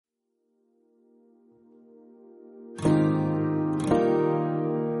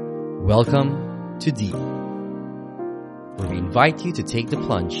Welcome to Deep, where we invite you to take the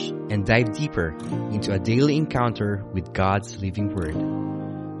plunge and dive deeper into a daily encounter with God's living Word.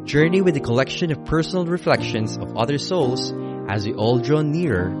 Journey with a collection of personal reflections of other souls as we all draw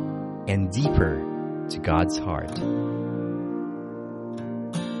nearer and deeper to God's heart.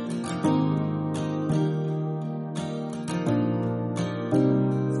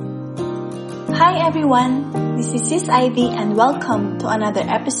 Hi everyone, this is Sis Ivy and welcome to another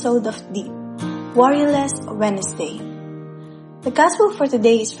episode of Deep, Worryless Wednesday. The Gospel for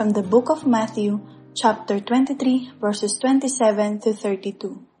today is from the book of Matthew, chapter 23, verses 27 to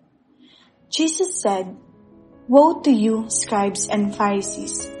 32. Jesus said, "Woe to you, scribes and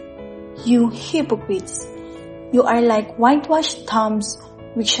Pharisees, you hypocrites! You are like whitewashed tombs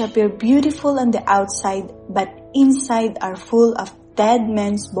which appear beautiful on the outside but inside are full of dead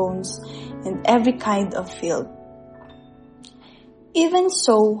men's bones and every kind of filth. Even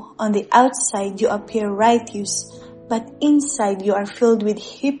so, on the outside you appear righteous, but inside you are filled with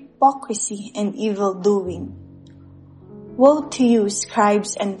hypocrisy and evil doing. Woe to you,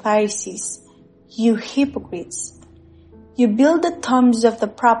 scribes and Pharisees, you hypocrites! You build the tombs of the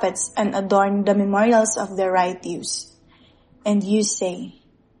prophets and adorn the memorials of the righteous. And you say,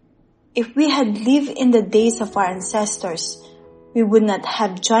 if we had lived in the days of our ancestors, we would not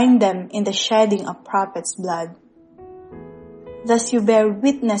have joined them in the shedding of prophets' blood. Thus you bear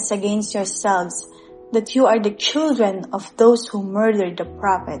witness against yourselves that you are the children of those who murdered the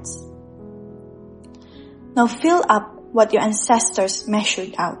prophets. Now fill up what your ancestors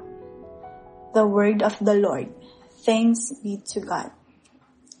measured out." The word of the Lord. Thanks be to God.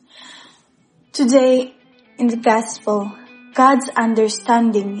 Today, in the Gospel, God's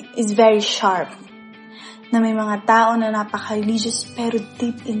understanding is very sharp. Na may mga tao na napaka-religious pero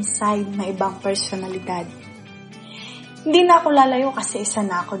deep inside may ibang personalidad. Hindi na ako lalayo kasi isa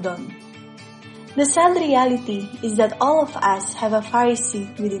na ako doon. The sad reality is that all of us have a Pharisee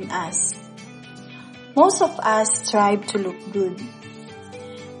within us. Most of us strive to look good.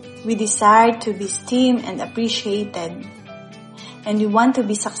 We desire to be esteemed and appreciated. And we want to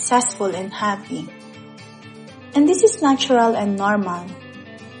be successful and happy. And this is natural and normal.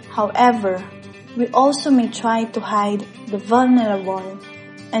 However, we also may try to hide the vulnerable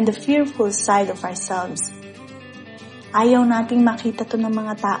and the fearful side of ourselves. Ayaw nating makita to ng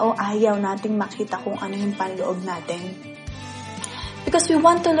mga tao, ayaw nating makita kung ano yung panloob natin. Because we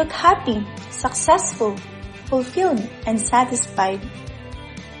want to look happy, successful, fulfilled, and satisfied.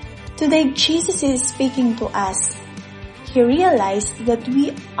 Today, Jesus is speaking to us. He realized that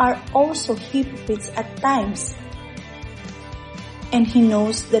we are also hypocrites at times. And He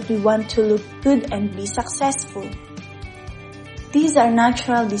knows that we want to look good and be successful. These are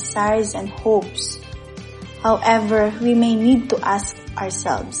natural desires and hopes. However, we may need to ask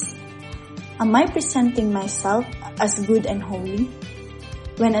ourselves, am I presenting myself as good and holy,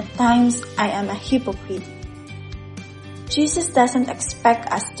 when at times I am a hypocrite? Jesus doesn't expect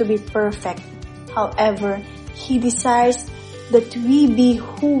us to be perfect. However, He desires that we be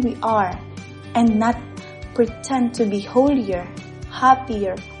who we are and not pretend to be holier,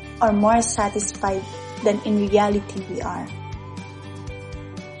 happier, or more satisfied than in reality we are.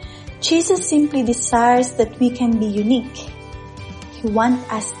 Jesus simply desires that we can be unique. He wants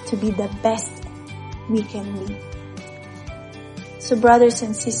us to be the best we can be. So brothers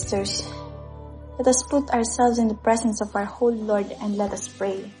and sisters, let us put ourselves in the presence of our Holy Lord and let us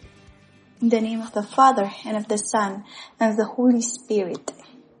pray. In the name of the Father, and of the Son, and of the Holy Spirit.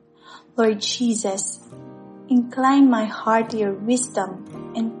 Lord Jesus, incline my heart to your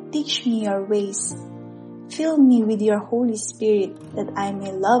wisdom and teach me your ways. Fill me with your Holy Spirit that I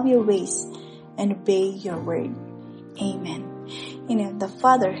may love your ways and obey your word. Amen. In the name of the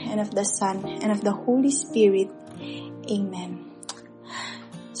Father, and of the Son, and of the Holy Spirit. Amen.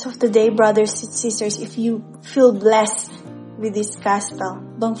 So today, brothers and sisters, if you feel blessed with this gospel,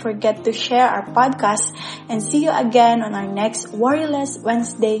 don't forget to share our podcast and see you again on our next Worryless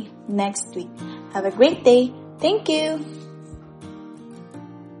Wednesday next week. Have a great day. Thank you.